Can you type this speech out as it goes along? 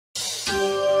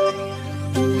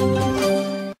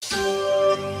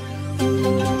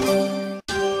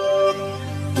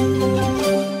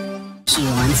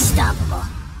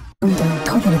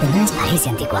parece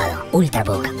antiquado.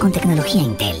 Ultrabook con teknolojia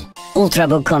Intel.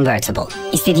 Ultrabook Convertible.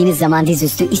 İstediğiniz zaman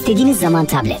dizüstü, istediğiniz zaman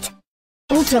tablet.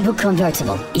 Ultrabook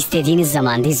Convertible. İstediğiniz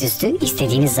zaman dizüstü,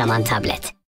 istediğiniz zaman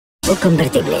tablet. Book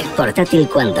Convertible. Portátil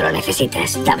cuando lo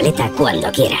necesitas. Tableta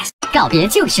cuando quieras. 告别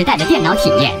旧时代的电脑体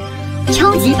验，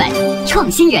超级本，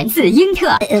创新源自英特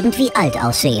尔。 Irgendwie alt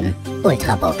aussehen.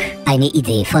 Ultrabook. Eine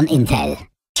Idee von Intel.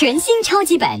 全新超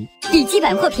级本，笔记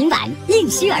本或平板因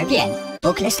需而变。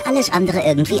 Book lässt alles andere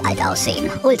irgendwie alt aussehen.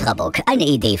 Ultrabook, eine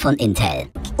Idee von Intel.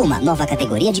 Uma nova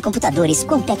categoria de computadores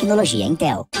com tecnologia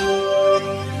Intel.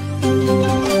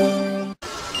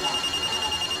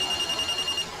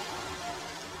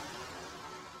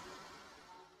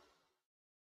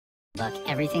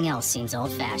 Everything else seems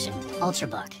old-fashioned.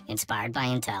 Ultrabook, inspired by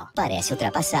Intel. Parece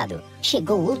ultrapassado.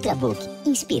 Chegou o Ultrabook,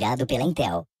 inspirado pela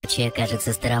Intel. Тебе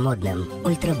кажется старомодным.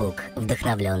 Ultrabook,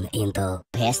 вдохновлен Intel.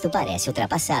 O resto parece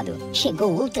ultrapassado.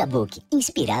 Chegou o Ultrabook,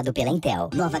 inspirado pela Intel.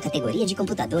 Nova categoria de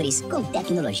computadores com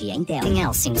tecnologia Intel. Everything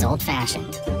else seems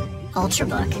old-fashioned.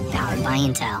 Ultrabook, powered by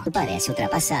Intel. Parece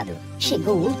ultrapassado.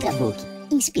 Chegou o Ultrabook,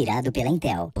 inspirado pela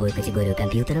Intel. Новую категорию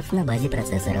компьютеров на базе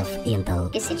процессоров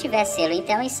Intel. E se tiver selo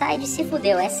Intel Inside, se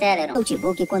fudeu, é Celeron.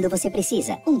 Notebook quando você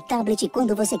precisa, tablet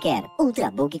quando você quer.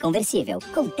 Ultrabook conversível,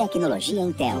 com tecnologia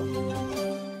Intel.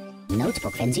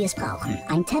 Notebook, wenn Sie es brauchen.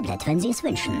 Ein Tablet, wenn Sie es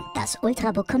wünschen. Das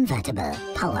Ultrabook Convertible,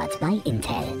 powered by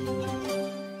Intel.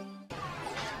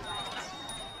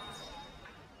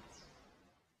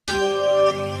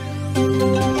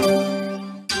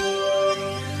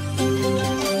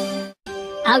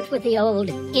 Out with the old,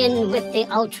 in with the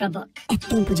Ultrabook. É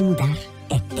tempo de mudar.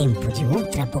 É tempo de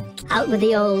Ultrabook. Out with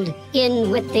the old, in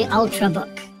with the Ultrabook.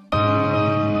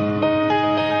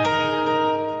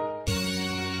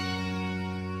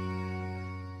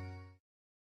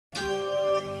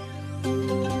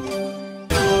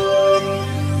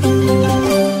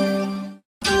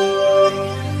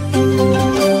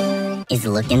 Is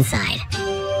look inside.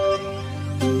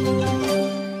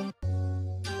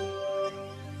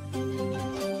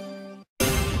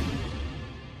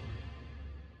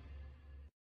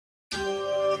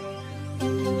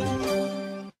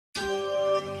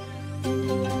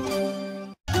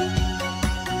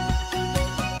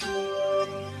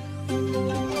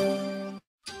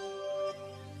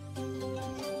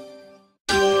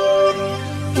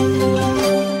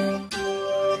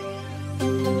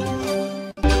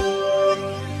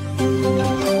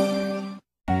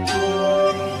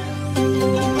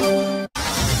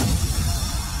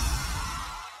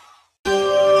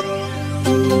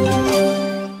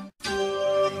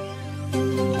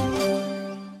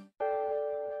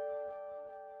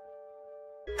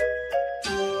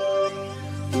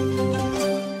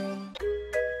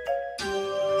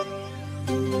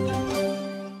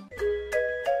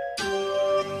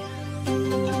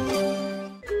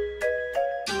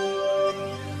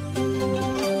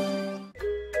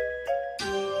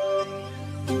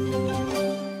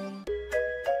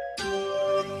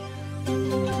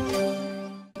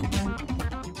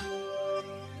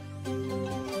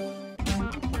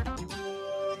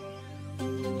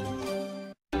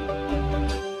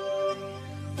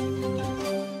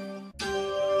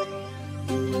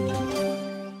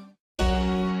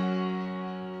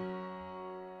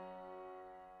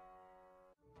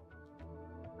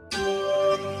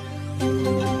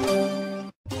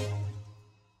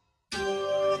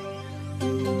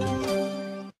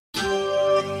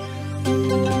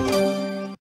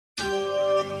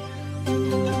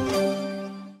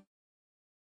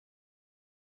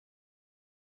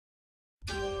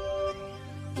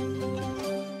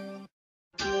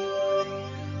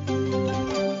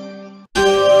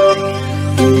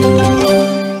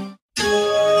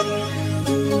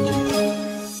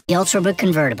 The Ultrabook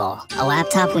Convertible, a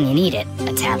laptop when you need it,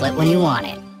 a tablet when you want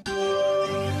it.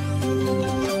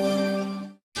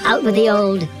 Out with the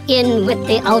old, in with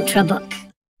the Ultrabook.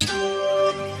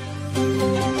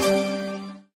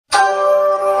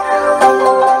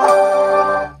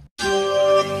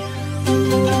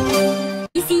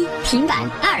 PC 平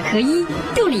板2合1，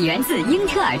动力源自英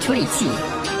特尔处理器。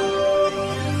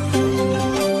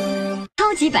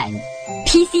超级本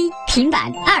PC 平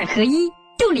板2合1。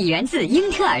动力源自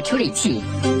英特尔处理器，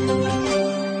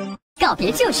告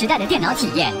别旧时代的电脑体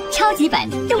验，超级本，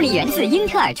动力源自英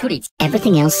特尔处理器。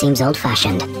Everything else seems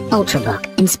old-fashioned. Ultrabook,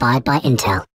 inspired by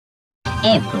Intel.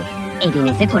 Ecco, ed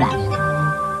in secolari.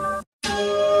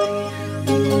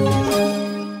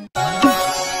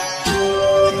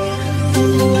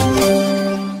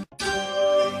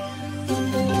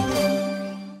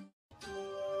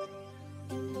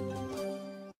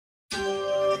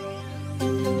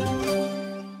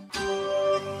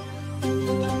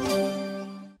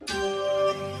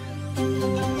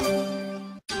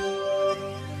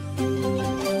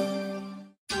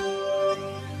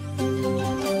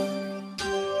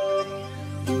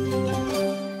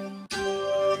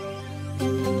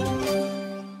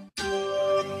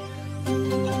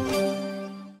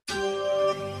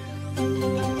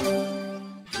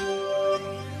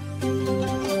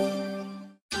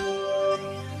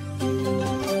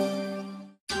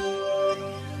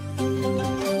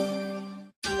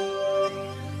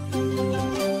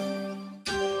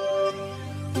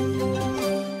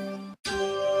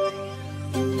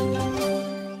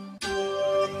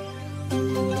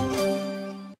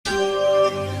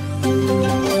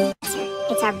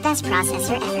 best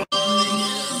processor ever.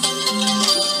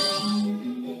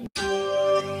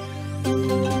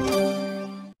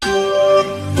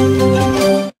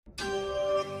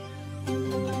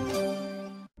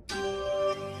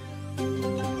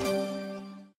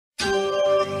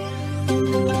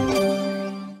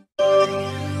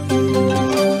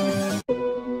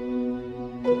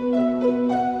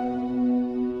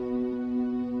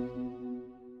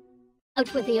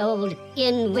 Out with the old,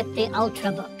 in with the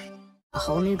Ultrabook. A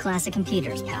whole new class of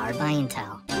computers powered by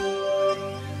Intel.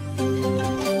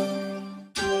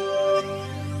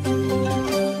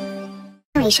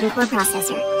 Generation Core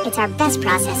Processor. It's our best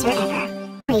processor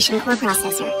ever. Generation Core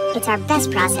Processor. It's our best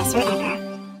processor ever.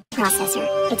 Processor.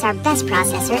 It's our best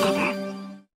processor ever.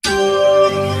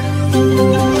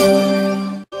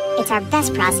 It's our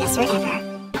best processor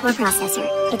ever. Core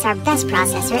Processor. It's our best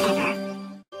processor ever.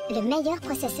 Le meilleur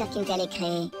processeur qu'Intel ait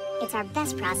créé. It's our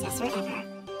best processor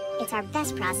ever. It's our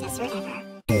best processor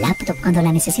ever. Laptop cuando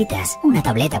la necesitas, una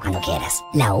tableta cuando quieras.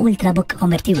 La Ultrabook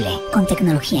convertible con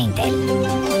tecnología Intel.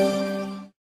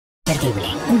 Convertible,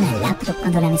 una laptop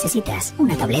cuando la necesitas,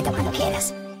 una tableta cuando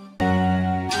quieras.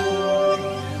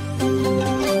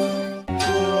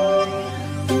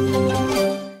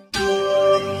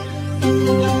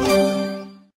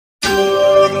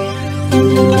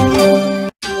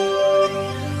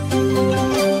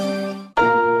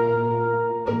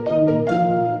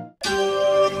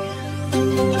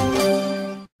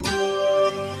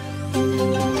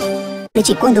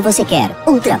 Quando você quer,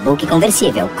 Ultrabook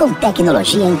conversível com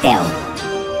tecnologia Intel.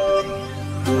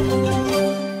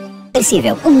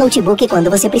 Conversível, um notebook quando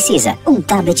você precisa, um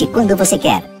tablet quando você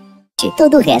quer.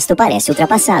 Todo o resto parece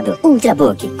ultrapassado.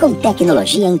 Ultrabook com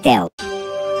tecnologia Intel.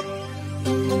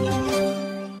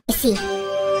 Sim.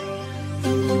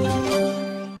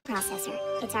 Processor.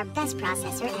 It's our best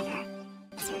processor ever.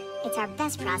 It's our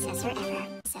best processor ever.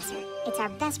 It's our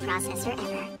best processor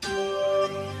ever.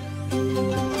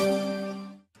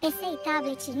 PC e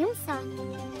tablet em um só.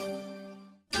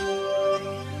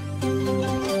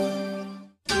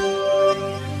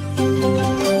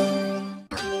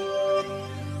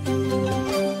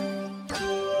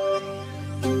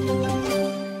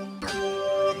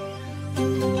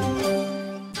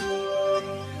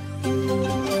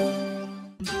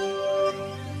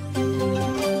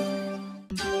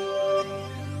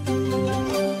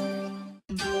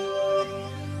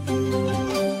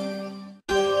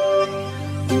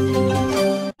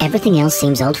 Everything else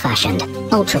seems old-fashioned.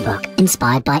 Ultrabook,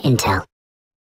 inspired by Intel.